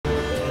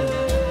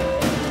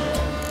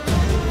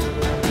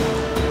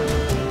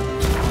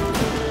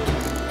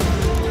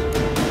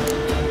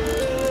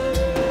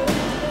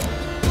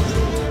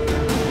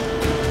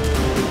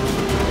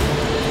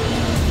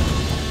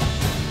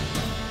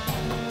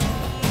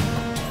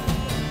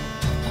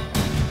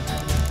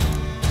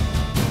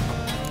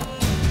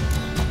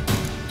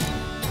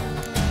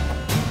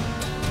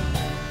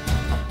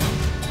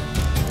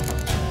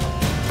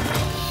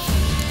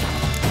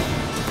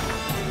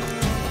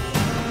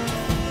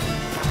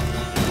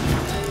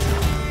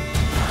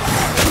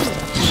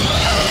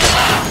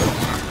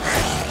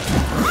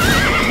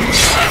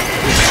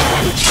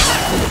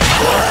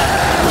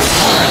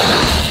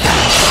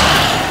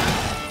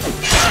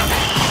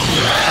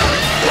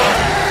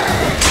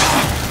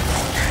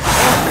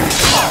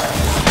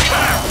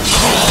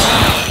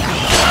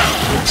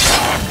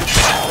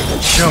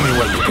Show me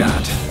what you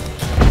got.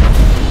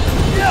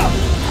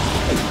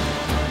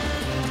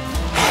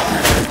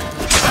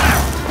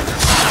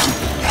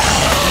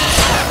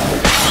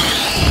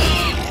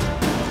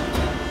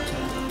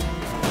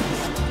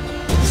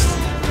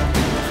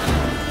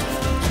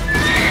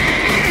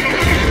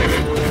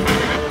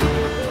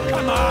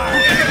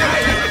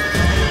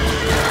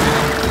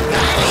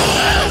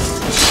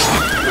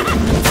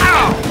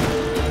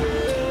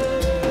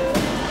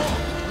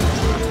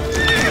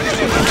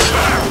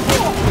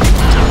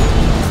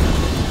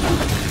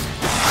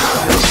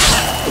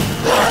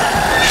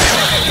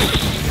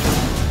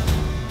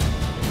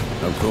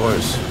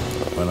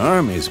 When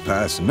armies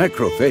pass,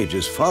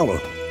 necrophages follow.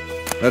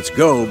 Let's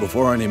go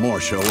before any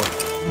more show up.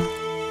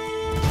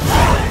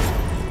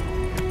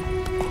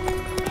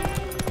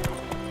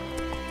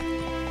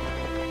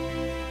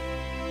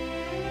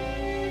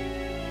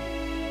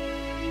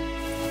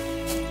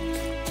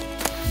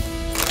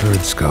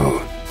 Bird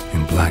skull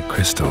in black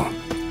crystal.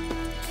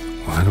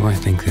 Why do I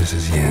think this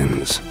is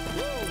Yen's?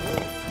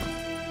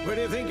 Where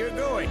do you think you're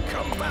going?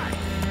 Come back!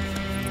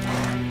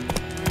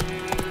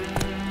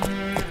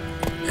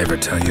 Ever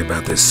tell you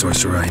about this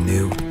sorcerer I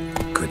knew?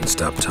 Couldn't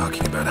stop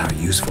talking about how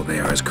useful they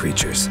are as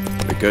creatures.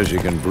 Because you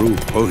can brew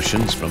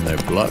potions from their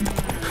blood?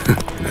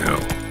 No,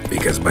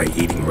 because by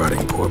eating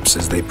rotting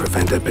corpses, they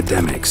prevent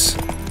epidemics.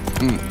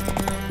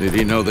 Did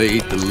he know they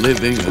eat the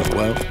living as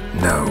well?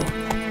 No,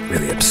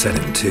 really upset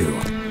him too.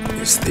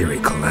 His theory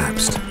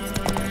collapsed.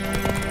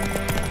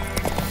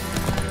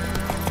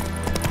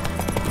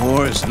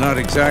 War's not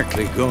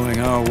exactly going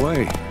our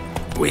way.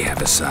 We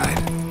have a side.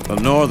 The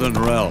Northern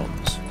Realms.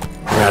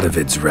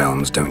 Radovid's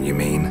realms, don't you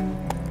mean?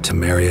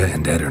 Temeria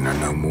and Edirn are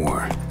no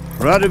more.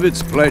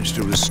 Radovid's pledged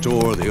to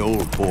restore the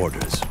old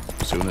borders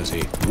as soon as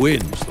he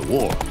wins the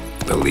war.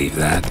 Believe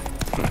that?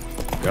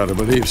 Gotta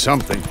believe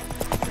something.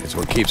 It's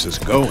what keeps us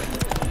going.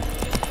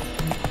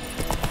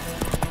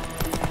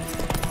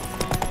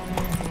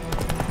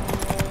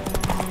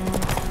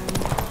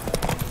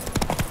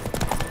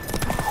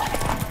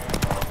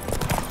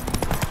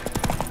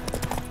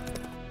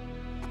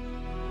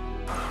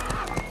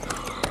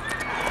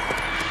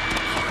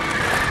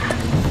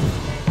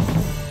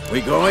 We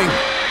going?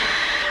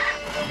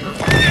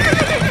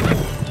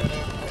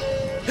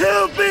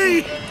 Help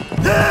me!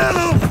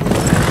 Help!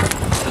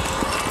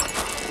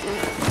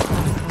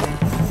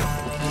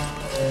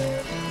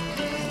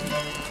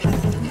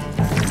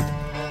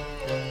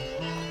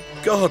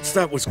 Gods,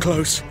 that was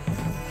close.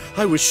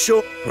 I was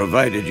sure.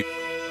 Provided you...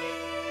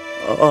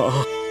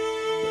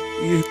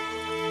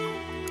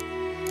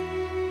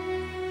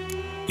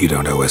 You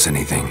don't owe us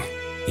anything.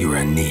 You were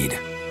in need.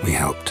 We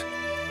helped.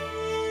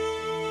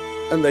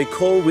 And they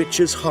call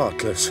witches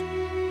heartless.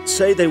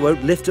 Say they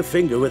won't lift a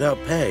finger without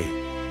pay.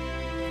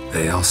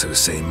 They also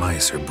say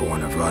mice are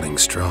born of rotting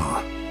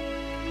straw.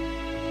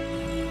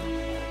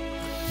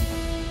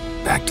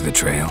 Back to the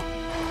trail?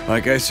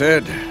 Like I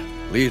said,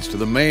 leads to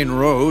the main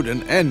road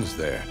and ends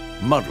there,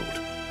 muddled.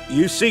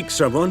 You seek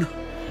someone?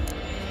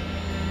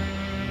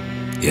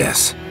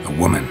 Yes, a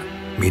woman.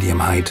 Medium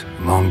height,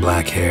 long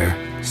black hair.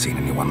 Seen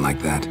anyone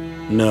like that?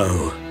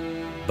 No.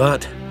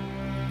 But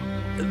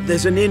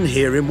there's an inn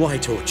here in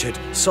White Orchard.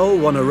 Sole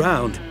one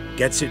around.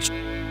 Gets it.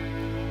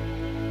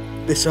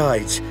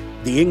 Besides,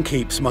 the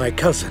innkeep's my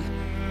cousin.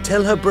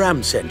 Tell her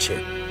Bram sent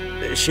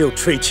you. She'll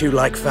treat you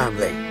like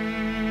family.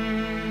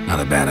 Not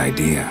a bad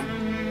idea.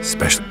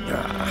 Especially...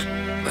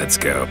 let's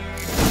go.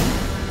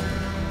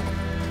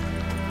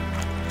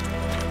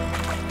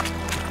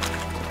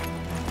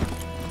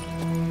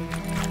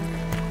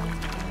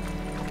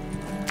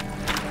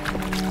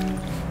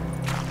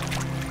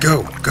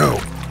 Go, go.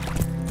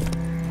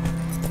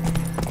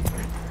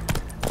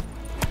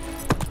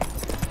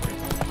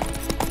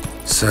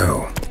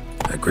 So,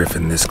 a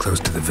griffin this close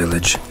to the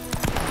village?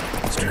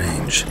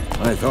 Strange.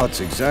 My thoughts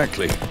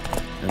exactly.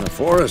 In a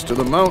forest to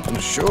the mountain,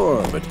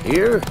 sure, but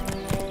here?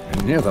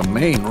 And near the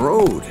main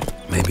road.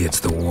 Maybe it's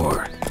the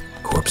war.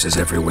 Corpses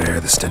everywhere,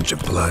 the stench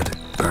of blood,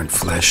 burnt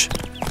flesh.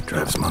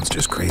 Drives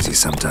monsters crazy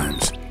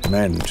sometimes.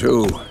 Men,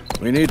 too.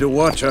 We need to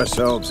watch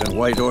ourselves in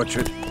White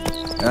Orchard.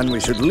 And we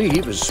should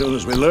leave as soon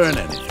as we learn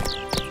anything.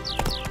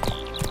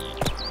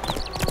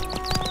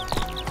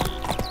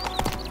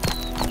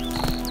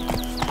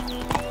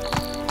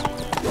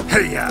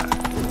 Hey-ya!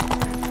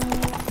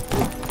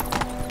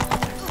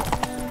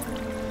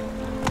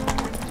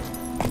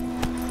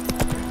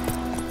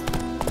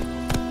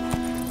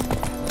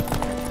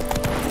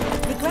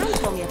 The Grand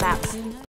told me about